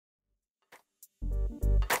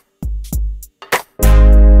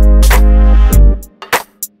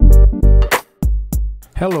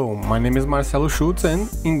Hello, my name is Marcelo Schultz, and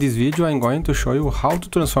in this video I'm going to show you how to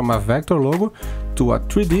transform a vector logo to a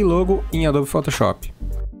 3D logo in Adobe Photoshop.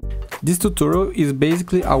 This tutorial is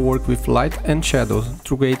basically a work with light and shadows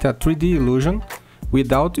to create a 3D illusion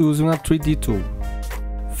without using a 3D tool.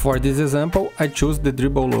 For this example, I choose the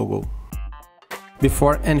editable logo.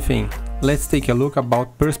 Before anything, let's take a look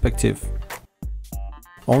about perspective.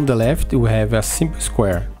 On the left we have a simple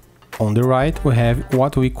square. On the right we have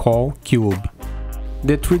what we call cube.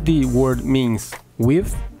 The 3D word means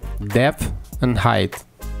width, depth and height.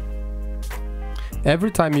 Every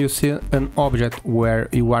time you see an object where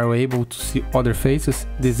you are able to see other faces,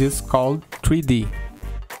 this is called 3D.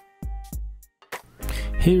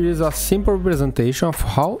 Here is a simple representation of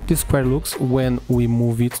how the square looks when we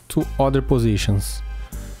move it to other positions.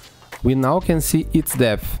 We now can see its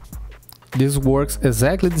depth. This works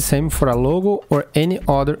exactly the same for a logo or any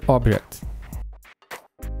other object.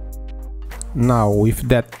 Now, with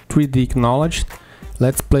that 3D acknowledged,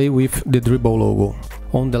 let's play with the editable logo.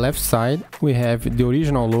 On the left side we have the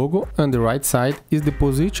original logo and the right side is the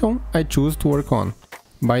position I choose to work on.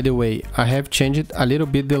 By the way, I have changed a little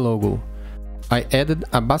bit the logo. I added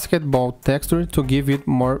a basketball texture to give it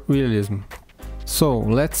more realism. So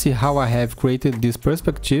let's see how I have created this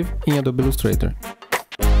perspective in Adobe Illustrator.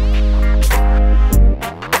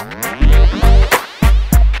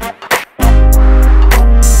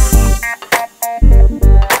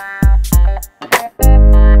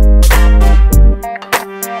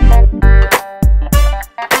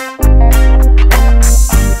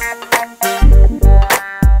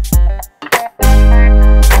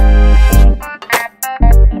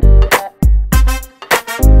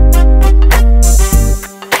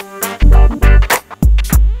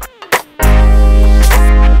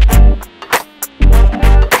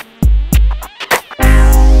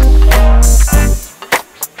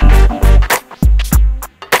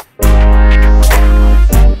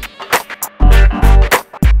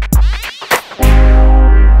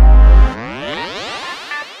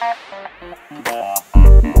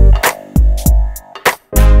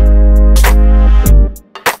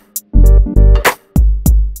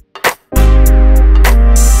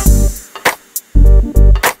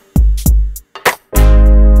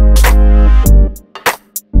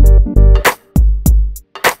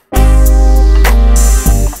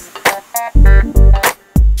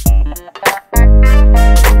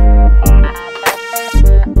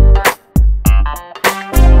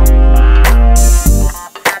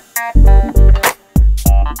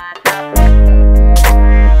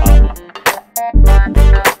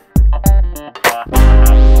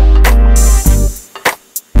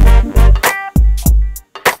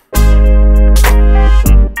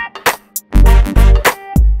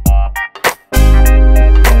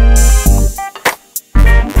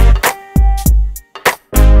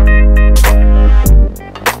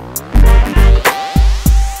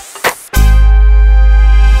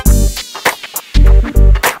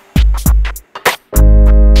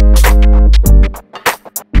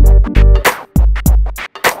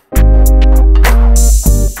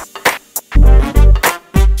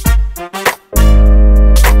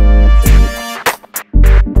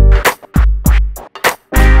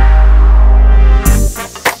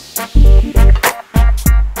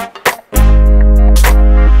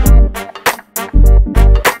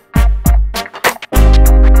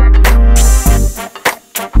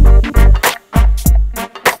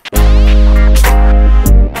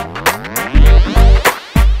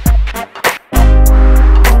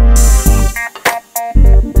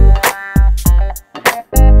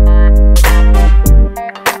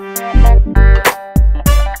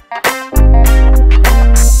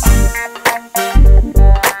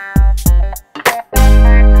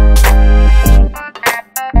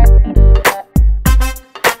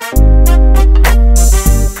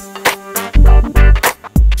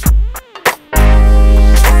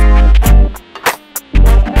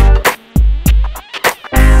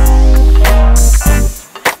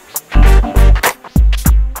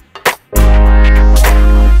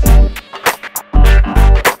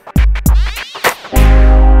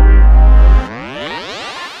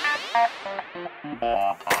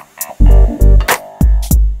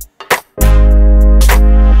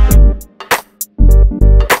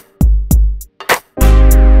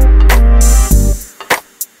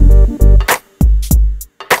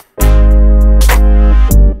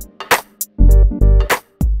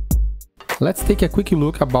 Let's take a quick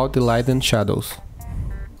look about the light and shadows.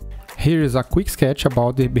 Here is a quick sketch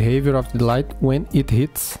about the behavior of the light when it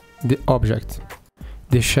hits the object.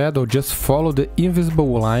 The shadow just follows the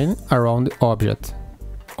invisible line around the object.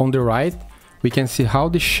 On the right, we can see how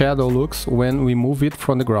the shadow looks when we move it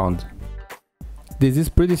from the ground. This is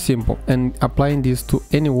pretty simple, and applying this to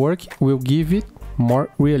any work will give it more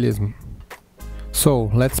realism.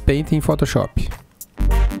 So let's paint in Photoshop.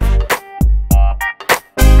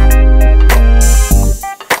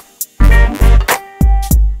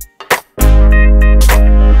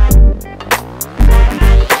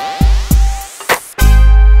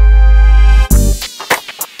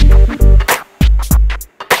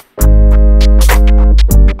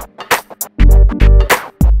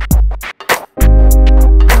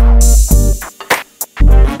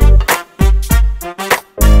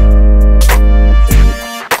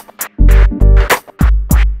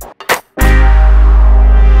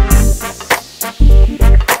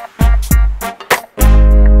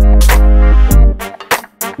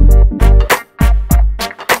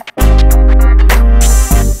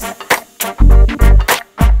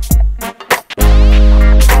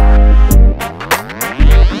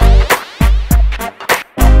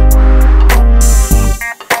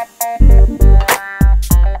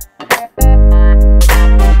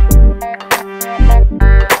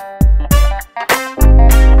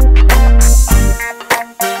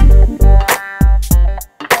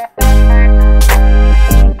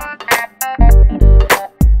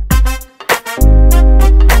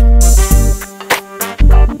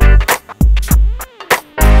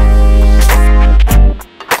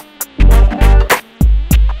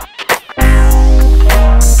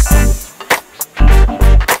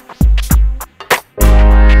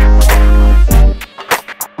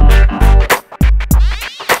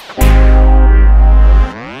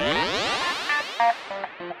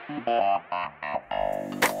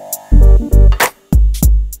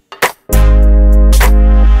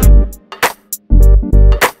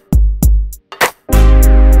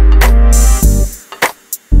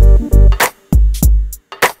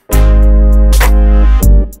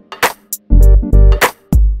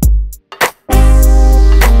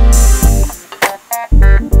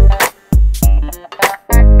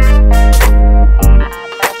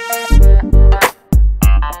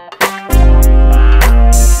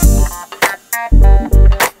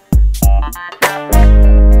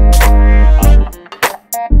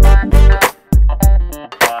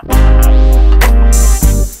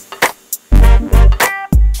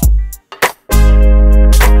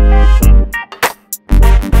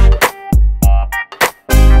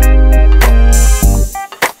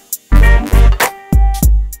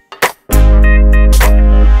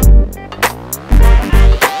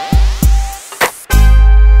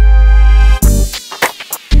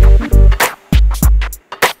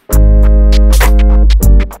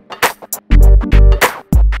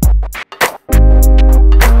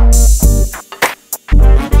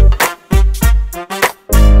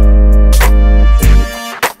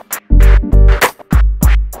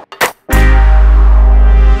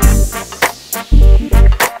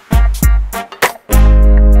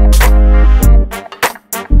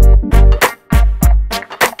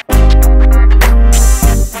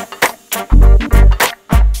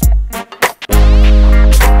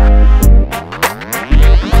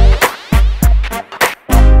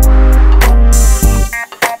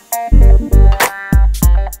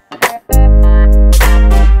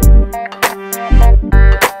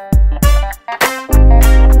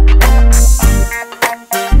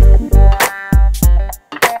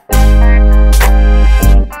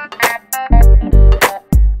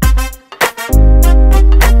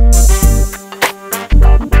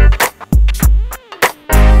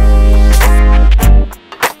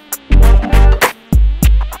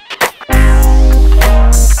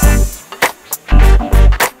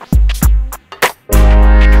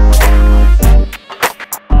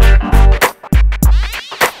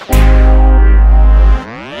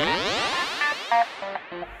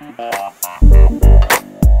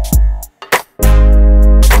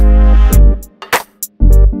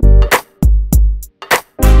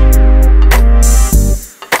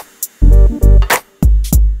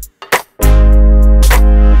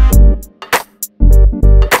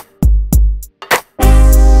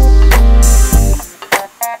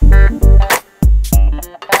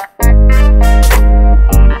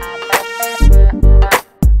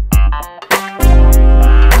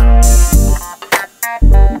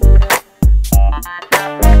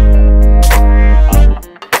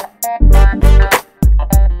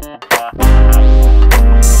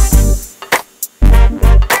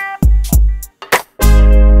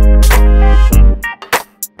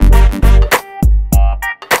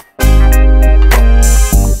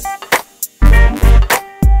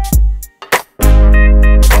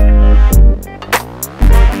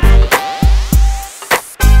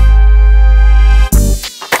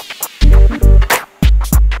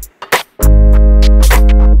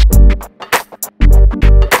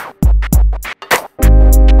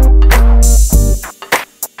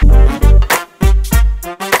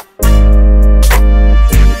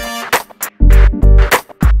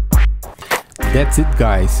 That's it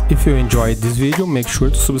guys, if you enjoyed this video make sure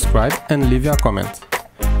to subscribe and leave a comment.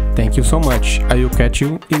 Thank you so much, I will catch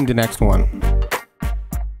you in the next one.